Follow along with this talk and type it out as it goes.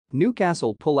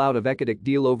Newcastle pull out of Ekitike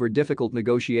deal over difficult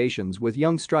negotiations with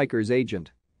young striker's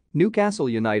agent. Newcastle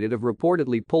United have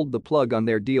reportedly pulled the plug on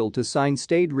their deal to sign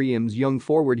Stade Reims young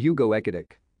forward Hugo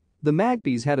Ekitike. The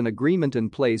Magpies had an agreement in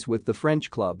place with the French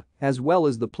club, as well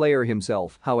as the player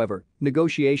himself. However,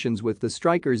 negotiations with the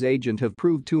striker's agent have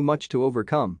proved too much to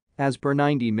overcome, as per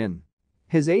 90 Min.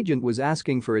 His agent was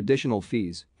asking for additional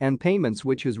fees and payments,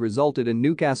 which has resulted in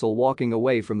Newcastle walking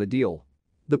away from the deal.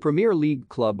 The Premier League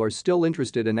club are still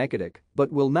interested in Ekitike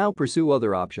but will now pursue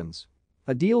other options.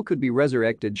 A deal could be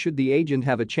resurrected should the agent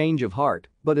have a change of heart,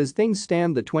 but as things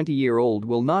stand, the 20-year-old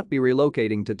will not be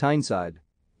relocating to Tyneside.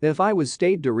 If I was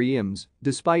Stade Reims,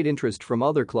 despite interest from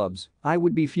other clubs, I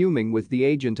would be fuming with the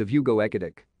agent of Hugo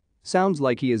Ekitike. Sounds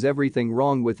like he has everything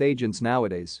wrong with agents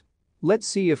nowadays. Let's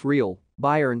see if Real,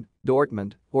 Bayern,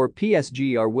 Dortmund, or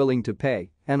PSG are willing to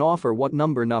pay and offer what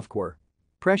number Nufquer.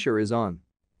 Pressure is on.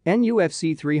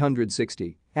 NUFC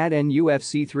 360, at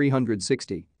NUFC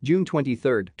 360, June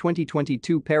 23,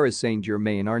 2022. Paris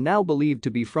Saint-Germain are now believed to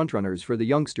be frontrunners for the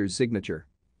youngster's signature.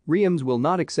 Reims will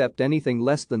not accept anything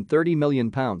less than £30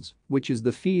 million, which is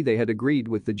the fee they had agreed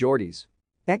with the Geordies.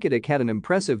 Ekitike had an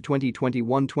impressive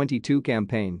 2021-22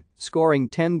 campaign, scoring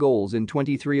 10 goals in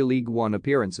 23 League One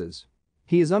appearances.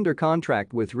 He is under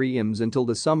contract with Reims until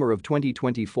the summer of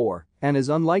 2024 and is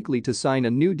unlikely to sign a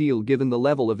new deal given the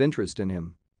level of interest in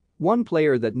him. One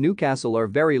player that Newcastle are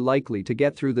very likely to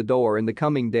get through the door in the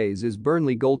coming days is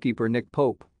Burnley goalkeeper Nick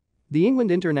Pope. The England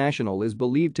international is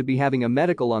believed to be having a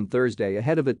medical on Thursday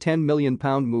ahead of a £10 million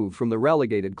move from the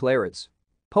relegated Clarets.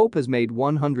 Pope has made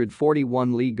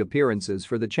 141 league appearances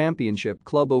for the Championship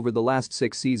club over the last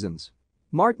 6 seasons.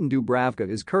 Martin Dubravka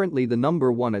is currently the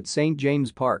number 1 at St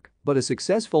James Park, but a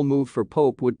successful move for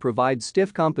Pope would provide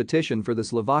stiff competition for the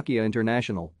Slovakia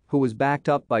international, who was backed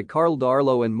up by Karl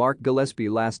Darlow and Mark Gillespie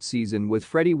last season, with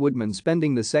Freddie Woodman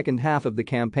spending the second half of the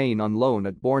campaign on loan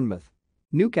at Bournemouth.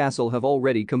 Newcastle have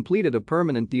already completed a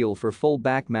permanent deal for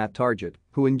full-back Matt Targett,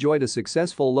 who enjoyed a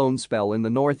successful loan spell in the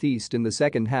North East in the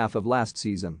second half of last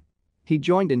season. He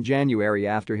joined in January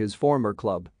after his former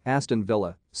club, Aston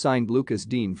Villa, signed Lucas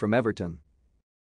Dean from Everton.